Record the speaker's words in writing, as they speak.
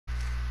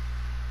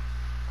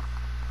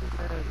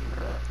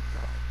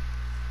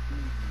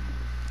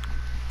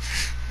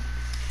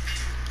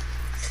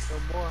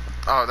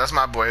Oh, that's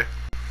my boy.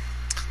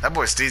 That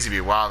boy Steezy be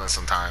wildin'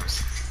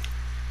 sometimes.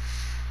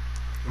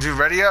 Dude,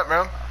 ready up,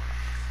 bro.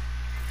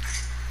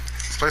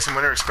 Let's play some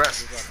Winter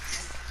Express.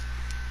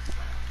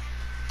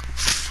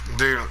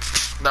 Dude,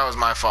 that was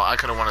my fault. I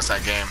could have won us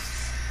that game.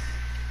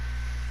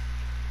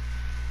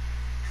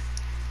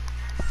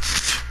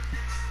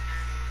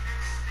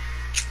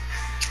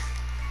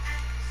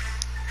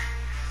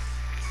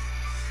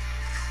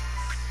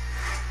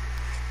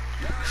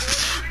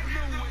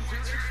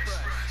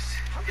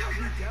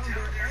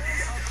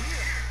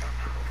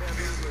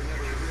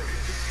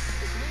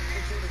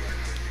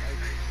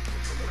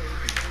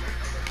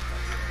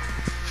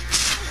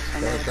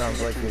 It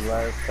sounds like you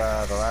left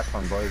the last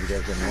one, boys. You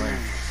guys didn't win.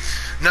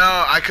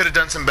 No, I could have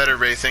done some better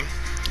wraithing.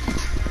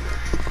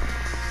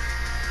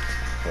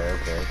 Okay.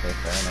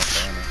 Fair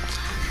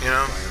enough. You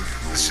know,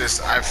 it's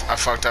just I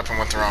fucked up and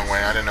went the wrong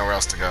way. I didn't know where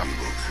else to go.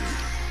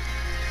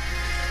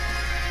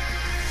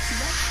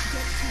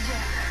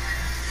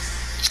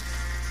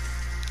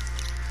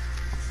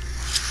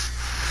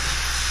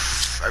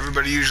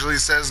 Everybody usually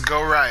says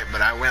go right,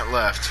 but I went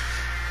left.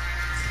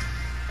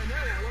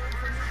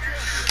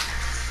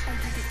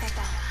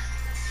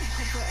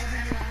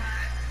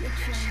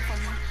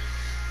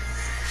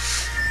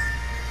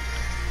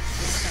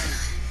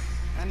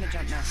 I'm the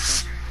jump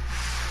master.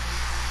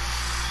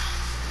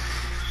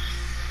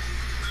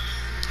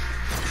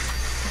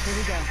 Here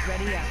we go.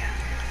 Ready up.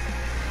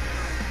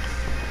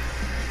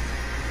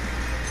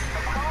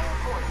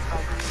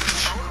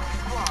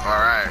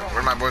 Alright,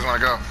 where do my boys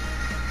want to go?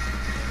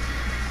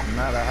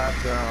 Not a hot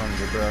zone,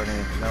 jabroni.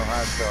 No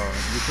hot zone.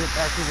 You could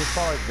actually just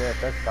fall like this.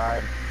 That's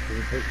fine. You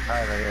can take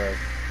time anyway.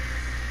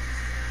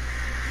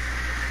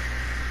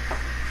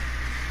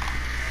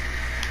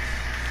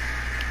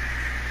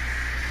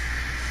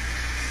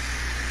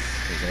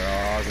 They're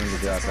all going to be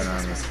dropping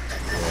on us.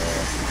 Yeah.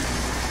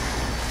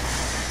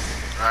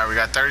 Alright, we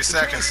got 30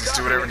 seconds. Let's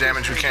do whatever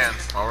damage we can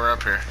while we're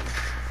up here.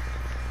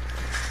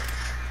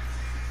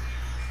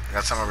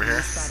 Got some over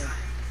here.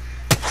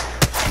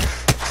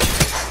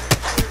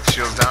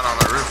 Shields down on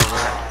the roof over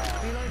there.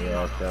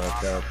 Yeah, let's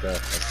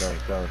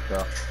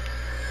go.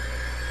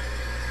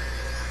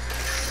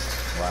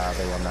 Wow,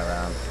 they won that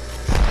round.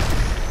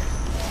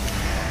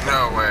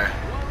 No way.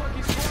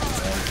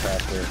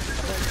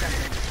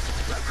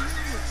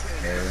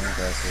 Very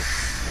impressive.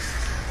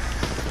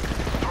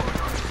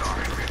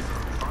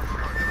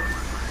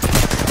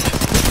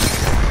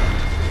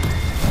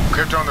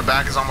 Crypto in the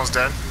back is almost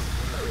dead.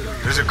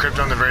 There's a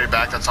crypto in the very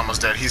back that's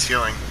almost dead. He's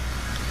healing.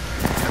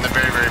 In the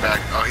very, very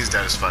back. Oh, he's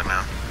dead as fuck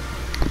now.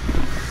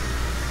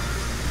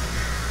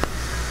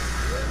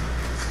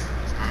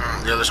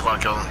 The other squad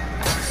killed him.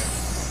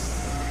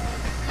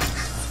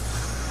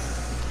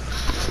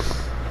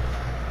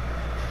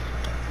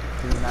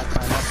 Can you not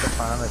climb up the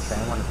front of the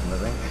train when it's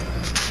moving?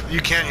 You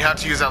can't. You have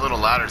to use that little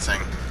ladder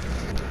thing.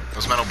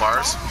 Those metal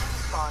bars.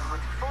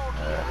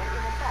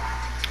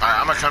 Alright,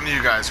 I'm gonna come to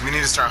you guys. We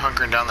need to start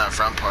hunkering down that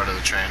front part of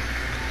the train.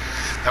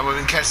 That way we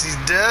can catch these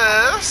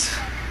doves.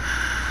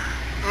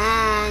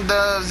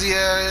 Doves,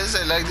 yes.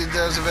 I like the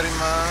doves very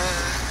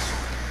much.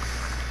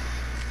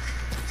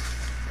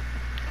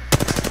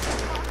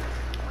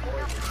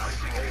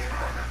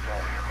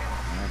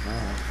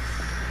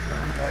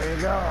 There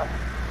you go.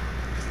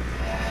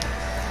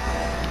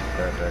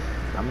 Perfect.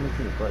 I'm gonna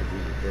see the foot.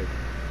 Jesus.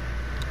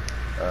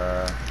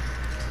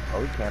 Are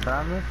we camping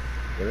on this?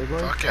 Really,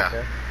 boys? Fuck yeah.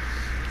 Okay.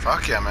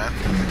 Fuck yeah, man.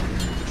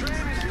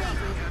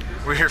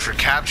 We're here for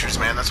captures,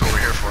 man. That's what we're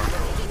here for.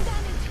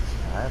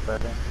 Alright,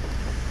 buddy.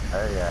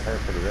 Oh yeah, I heard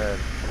pretty good.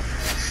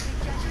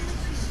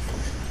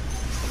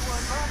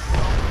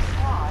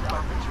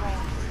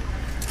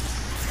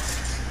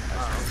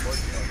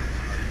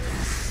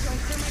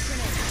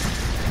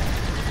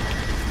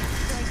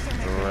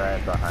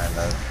 Right behind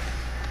us.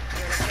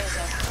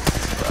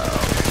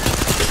 Wow.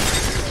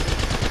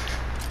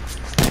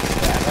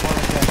 Yeah, I don't want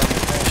to camp on the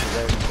train because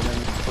then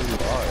who you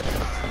are.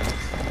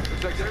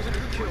 Looks like there's a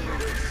new kill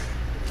leader.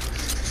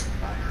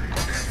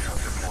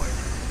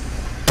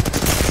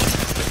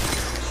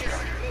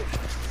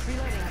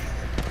 Reloading.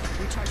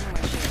 Recharging my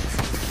shields.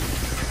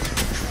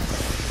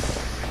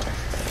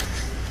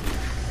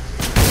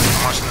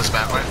 I'm watching this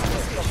back way.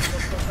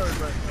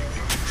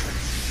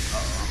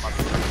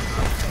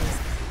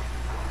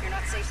 You're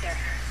not safe there.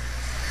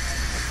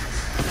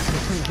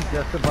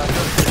 Just a bunch of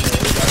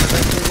grenades. That's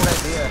a good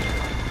idea.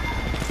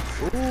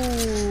 Ooh.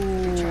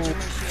 Recharging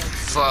my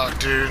shields. Fuck,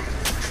 dude.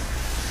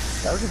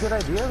 That was a good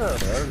idea though.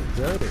 That was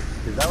good.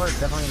 Because that would have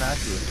definitely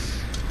knocked you.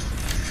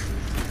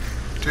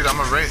 Dude, I'm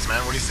a wraith,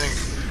 man. What do you think?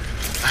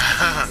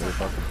 Really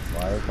fucking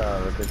wise.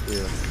 Look at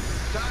you.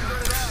 Time to run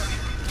it out.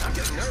 I'm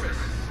getting nervous.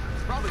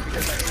 It's probably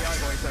because that AI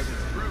voice hasn't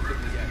improved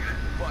it yet.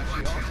 But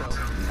she also...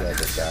 You guys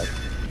are sad.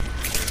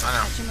 I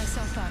know. Catching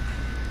myself up.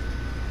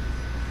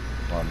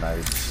 Well,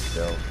 nice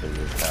still, because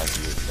you're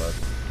cocky as fuck.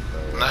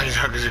 So, No, you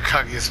don't, because you're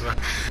cocky as fuck.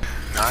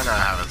 No, I know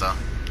I have it, though.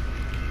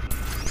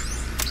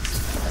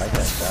 I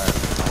got that.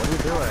 What are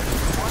you doing?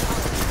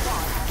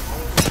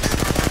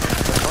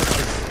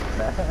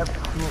 map.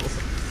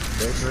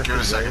 Give it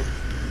a second.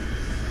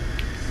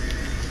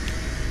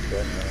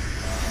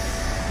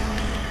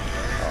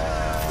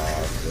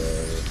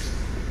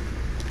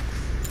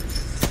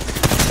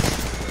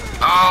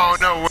 Oh,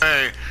 no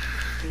way.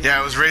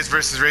 Yeah, it was race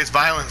versus race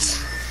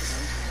violence.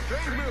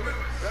 Train's moving.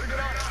 Better get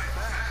on it.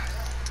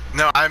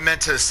 No, I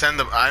meant to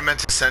send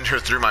her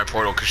through my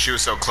portal because she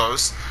was so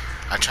close.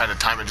 I tried to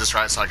time it just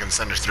right so I can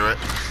send her through it.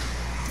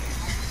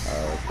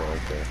 Oh,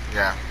 okay.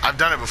 Yeah, I've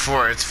done it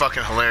before. It's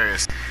fucking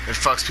hilarious. It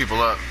fucks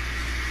people up.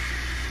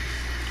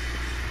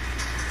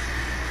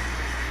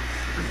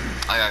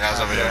 I got guys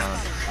over here.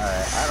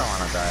 Alright, I don't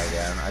want to die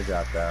again. I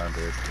dropped down,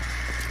 dude.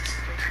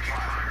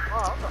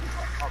 Oh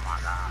my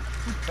god.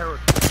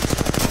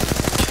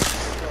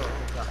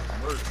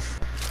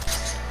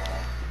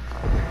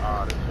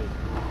 Oh, this shit.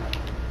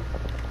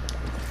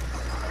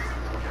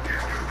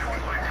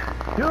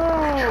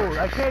 Dude,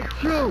 I can't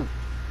shoot!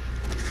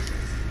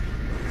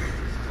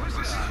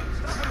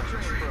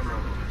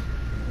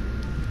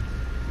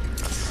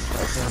 I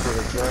can't get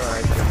a kill,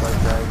 I just like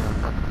dragging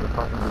the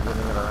fucking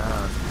beginning of the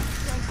round.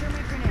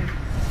 Thermite grenade.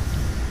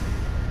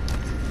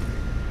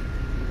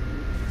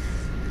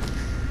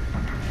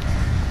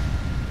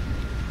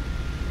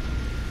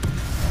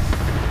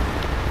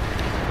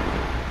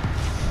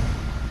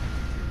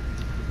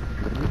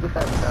 Did you get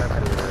that sharp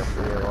here?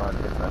 301,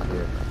 it's not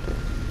here.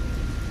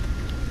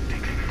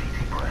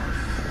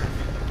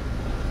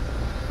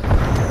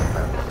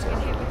 Let's get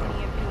hit with an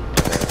EMP.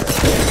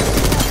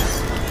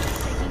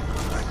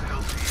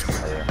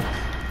 Oh, yeah.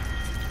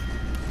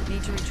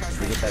 Need to recharge Did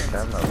my you get that shields.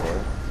 camera, boy?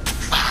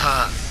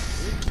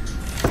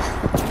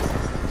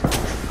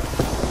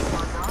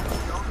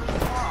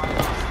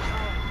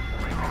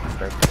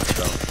 Perfect,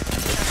 so.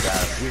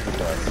 Got him.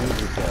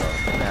 Easy kill.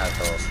 An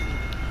asshole.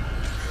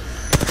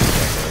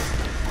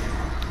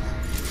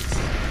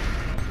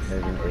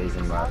 There's an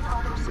Asian left.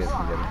 See if we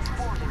can get him.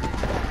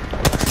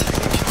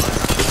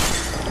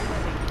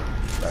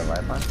 Is that a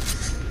lifeline?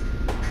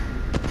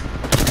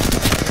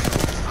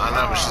 I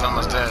know, but she's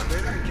almost dead. They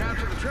didn't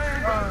capture the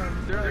train,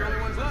 but they're the only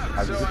ones left.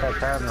 How'd you get that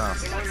cam now?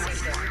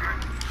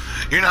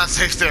 You're not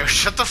safe there.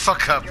 Shut the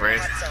fuck up,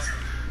 Wraith.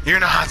 You're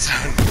not.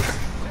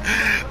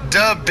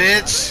 Duh,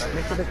 bitch. Let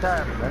me see the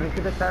cam. Let me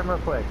see the cam real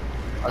quick.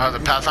 Oh, the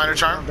Pathfinder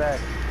charm? Back.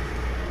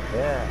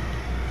 Yeah.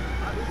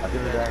 I'll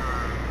give you that.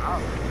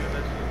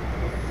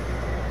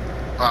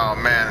 Oh,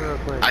 man.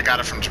 I got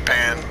it from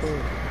Japan.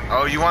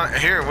 Oh, you want...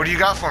 Here, what do you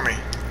got for me?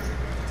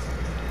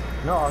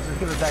 No, I'll just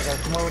give it back. I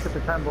come over look at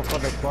the time before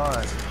they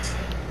spawn.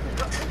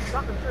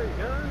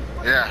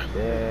 Yeah.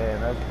 Yeah,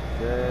 that's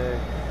good.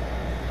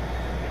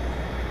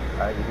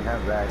 Alright, you can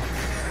have it back.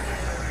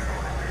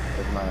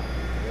 That's mine.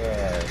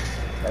 Yeah,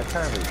 that's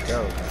kind of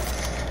dope.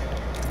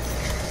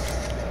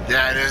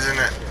 Yeah, it is, isn't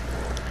it?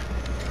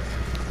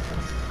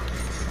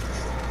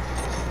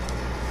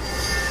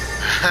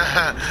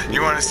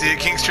 You want to see it,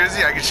 King's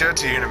Trizzy? I can show it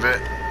to you in a bit.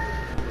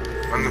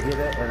 Did you get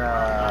it in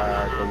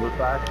the loot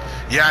box?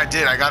 Yeah, I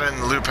did. I got it in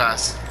the loot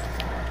pass.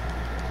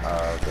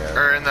 Oh, okay.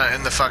 Or in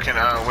the fucking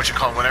what you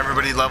call it, when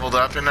everybody leveled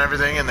up and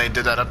everything, and they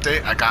did that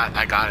update. I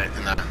got it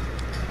in that.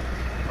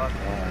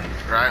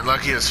 Right,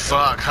 lucky as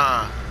fuck,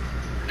 huh?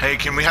 Hey,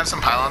 can we have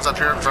some pylons up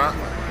here up front?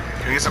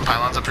 Can we get some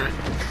pylons up here?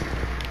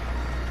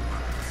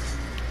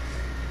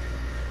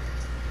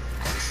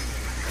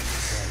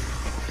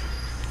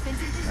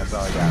 That's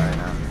all I got right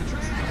now.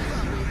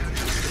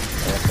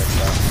 Yeah,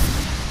 that's up.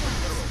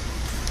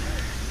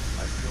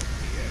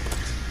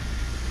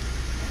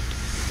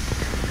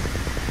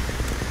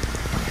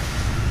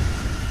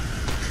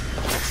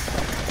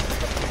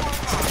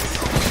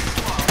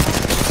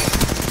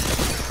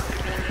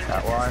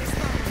 That one.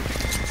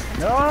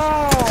 No!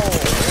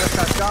 Yes,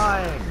 I'm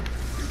dying.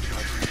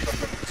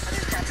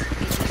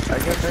 I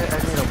guess I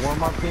need a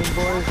warm-up game,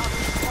 boys.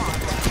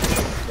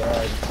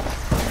 Dead.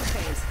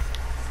 Phase.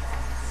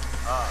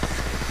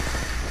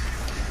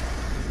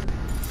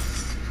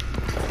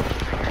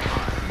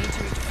 Need to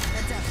reach.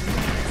 That's up.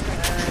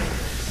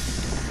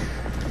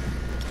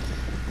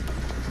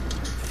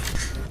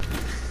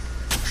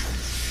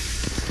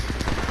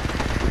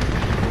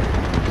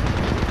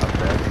 Up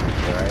there,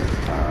 right?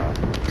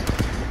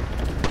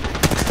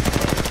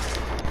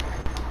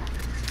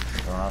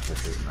 Going off the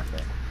shoot,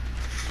 okay.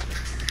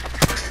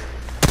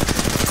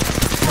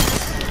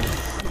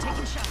 I'm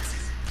taking shots.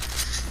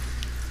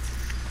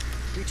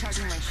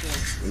 Recharging my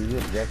shields. Easy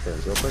objective.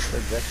 Go push the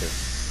objective.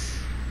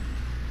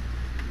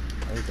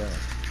 How you doing?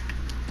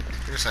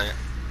 Give me a second.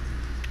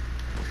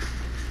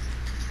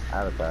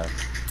 Out of pass.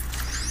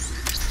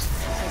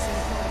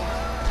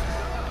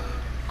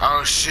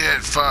 Oh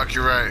shit! Fuck,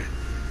 you're right.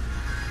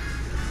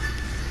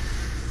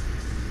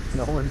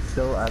 No one's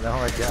still. Oh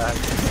my god.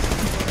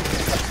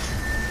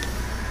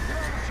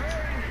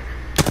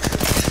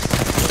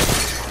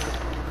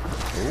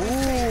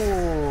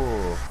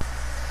 Ooh.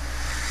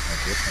 I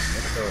get some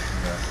missiles from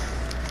there.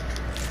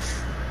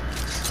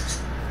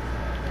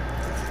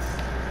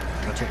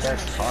 Look at that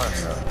car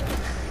though.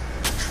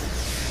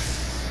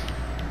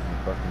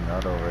 Fucking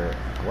nut over it.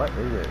 What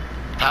is it?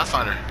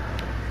 Pathfinder.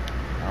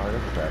 Oh, it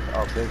is trap.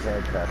 Oh, big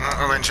head trap.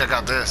 Oh, man, check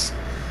out this.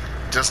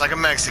 Just like a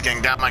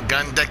Mexican, got my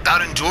gun decked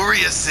out in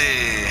jewelry,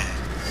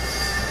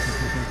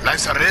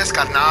 Life's a risk,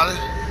 carnal.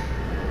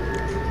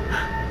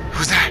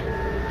 Who's that?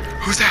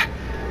 Who's that?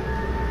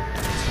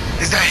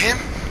 Is that him?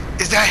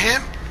 Is that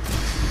him?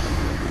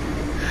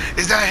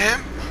 Is that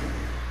him?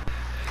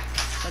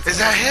 Is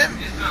that him?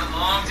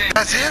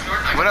 That's him?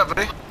 What up,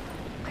 buddy?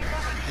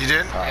 You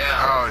did?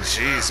 Oh,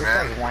 jeez,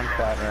 man. One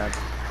shot, man.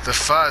 The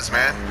fuzz,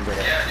 man.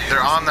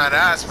 They're on that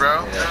ass,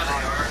 bro.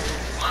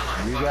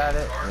 You got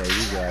it? Yeah,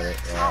 you got it.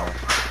 Yeah.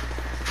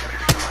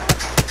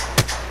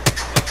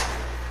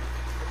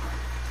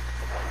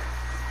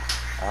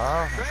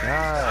 Oh,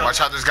 no. Watch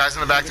out, there's guys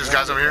in the back. There's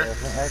guys over here.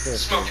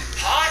 Smoking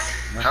pot?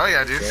 Hell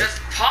yeah, dude. That's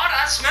pot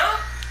I smell?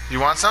 You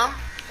want some?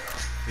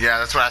 Yeah,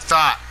 that's what I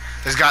thought.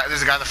 There's a guy in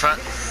the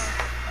front.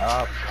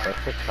 Oh,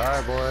 that's the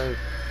car, boys.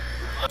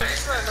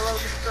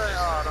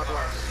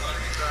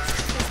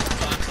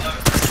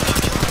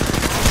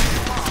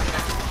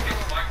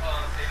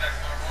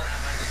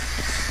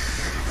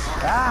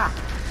 Ah!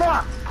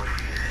 Fuck!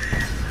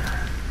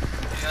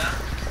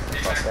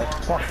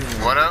 That's fucking...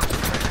 What up?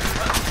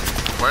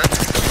 What?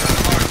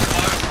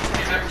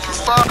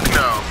 Fuck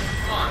no.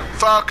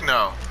 Fuck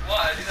no.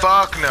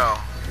 Fuck no.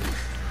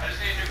 I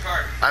just need a new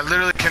card. I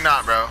literally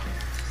cannot, bro.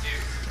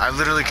 I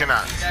literally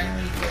cannot.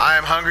 I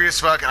am hungry as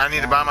fuck and I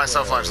need to buy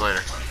myself lunch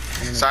later.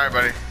 Sorry,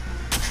 buddy.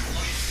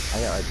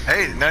 I got like...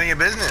 Hey, none of your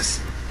business.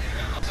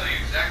 I'll tell you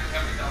exactly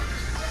how many dollars.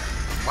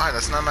 Why?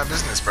 That's not my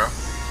business, bro.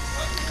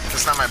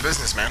 That's not my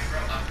business, man.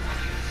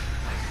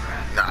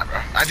 Nah,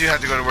 bro. I do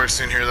have to go to work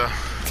soon here, though.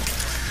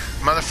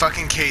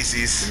 Motherfucking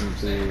Casey's.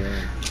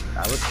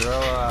 I would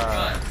throw,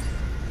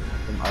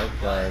 some art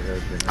flags or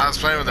something. I was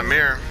playing with a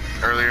mirror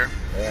earlier.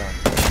 Yeah.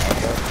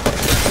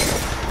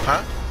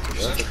 Huh?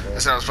 I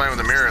said I was playing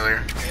with a mirror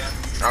earlier.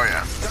 Oh,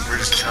 yeah. We're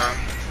just chilling,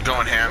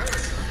 going ham,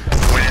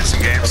 winning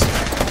some games.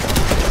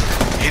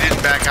 He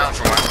didn't back out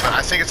for once, but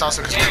I think it's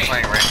also because we were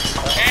playing ranked.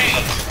 Hey,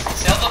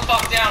 settle the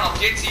fuck down. I'll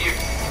get to you.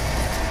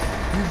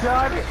 You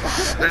got it!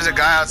 There's a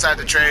guy outside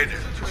the trade.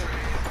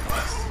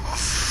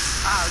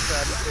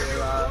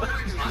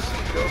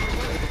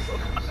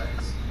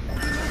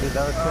 Dude,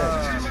 that was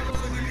sick.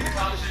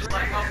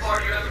 How far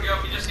do you have to go?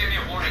 If you just give me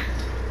a warning.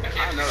 I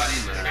can't do that.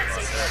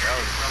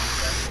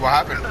 What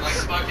happened? Like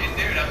fucking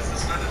dude, I was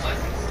suspended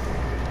license.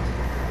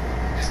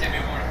 Just give me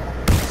a warning.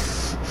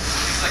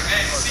 He's like,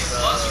 man, you seem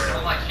flustered.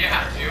 I'm like,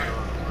 yeah, dude.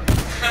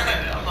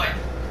 I'm like,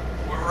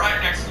 we're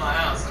right next to my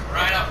house, like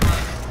right up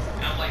front.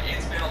 And I'm like,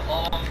 it's been a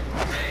long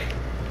day.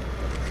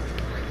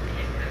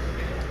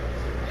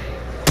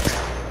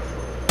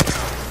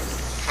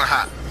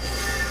 Haha.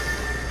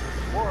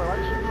 Boy, why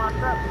you shooting my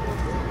trap?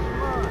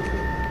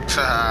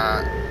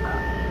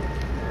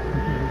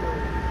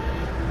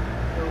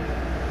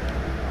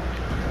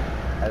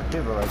 That's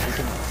good, but like, you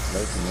can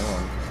make some new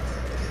ones.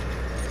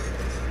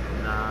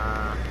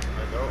 Nah.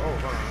 Oh,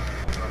 hold on.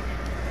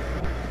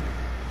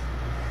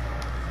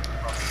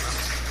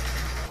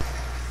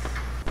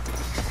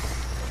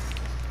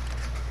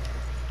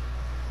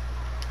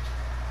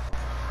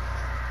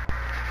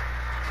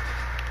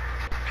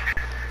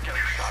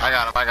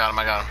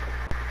 I got him.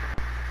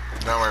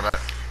 Don't worry about it.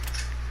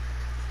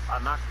 I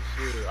knocked the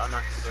shooter. I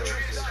knocked the shooter.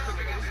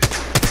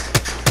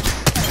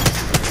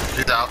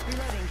 He's out.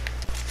 Reloading.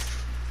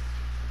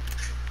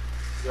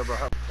 Yo, bro,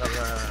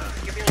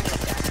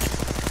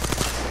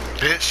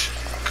 Bitch.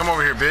 Come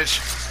over here, bitch.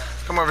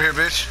 Come over here,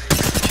 bitch.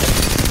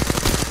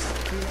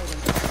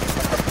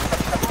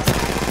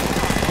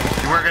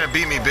 You weren't gonna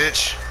beat me,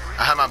 bitch.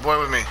 I had my boy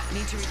with me.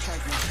 Need to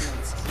recharge my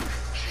shields.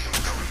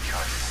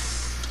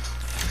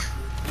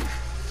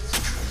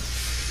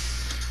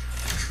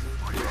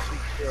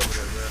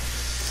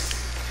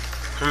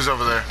 Who's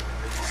over there?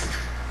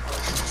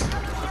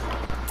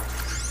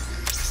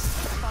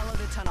 Follow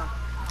the tunnel.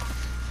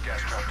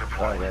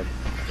 oh, good.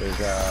 There's,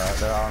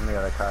 they're all on the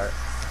other cart.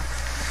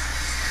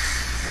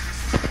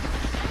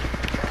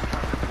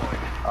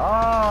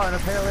 Oh, and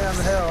apparently on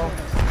the hill.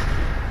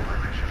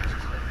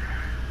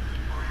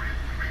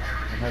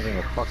 I'm having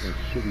a fucking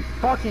shitty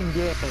fucking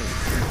game.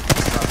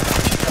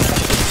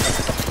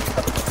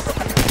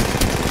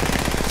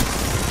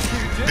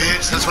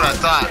 Bitch, that's what I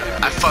thought.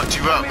 I fucked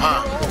you up,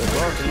 huh?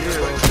 Well, to you.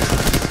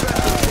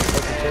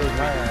 Fucking saved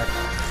my ass.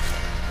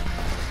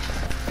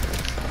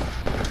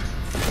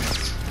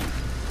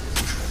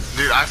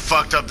 Dude, I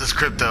fucked up this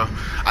crypto.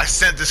 I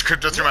sent this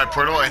crypto through my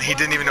portal and he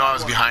didn't even know I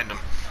was behind him.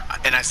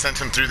 And I sent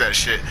him through that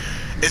shit.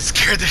 It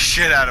scared the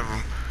shit out of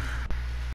him.